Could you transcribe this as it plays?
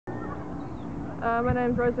My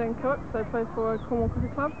name's Rosie Cox. I play for Cornwall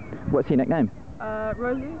Cricket Club. What's your nickname?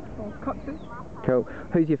 Rosie, or Coxie. Cool.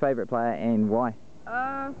 Who's your favourite player and why?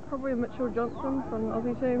 Probably Mitchell Johnson from the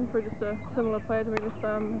Aussie team. Probably just a similar player to me, just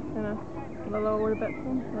the lower order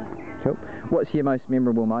batsman. So. Cool. What's your most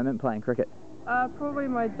memorable moment playing cricket? Probably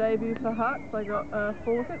my debut for Hearts. I got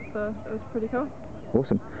 4 wickets, so it was pretty cool.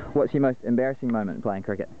 Awesome. What's your most embarrassing moment playing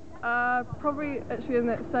cricket? Probably actually in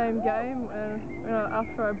that same game,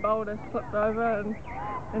 after I bowled, I slipped over and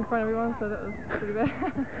in front of everyone, so that was pretty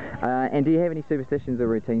bad. And do you have any superstitions or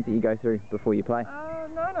routines that you go through before you play?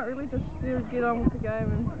 No, not really. Just get on with the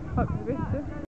game and hope for the best. Yeah.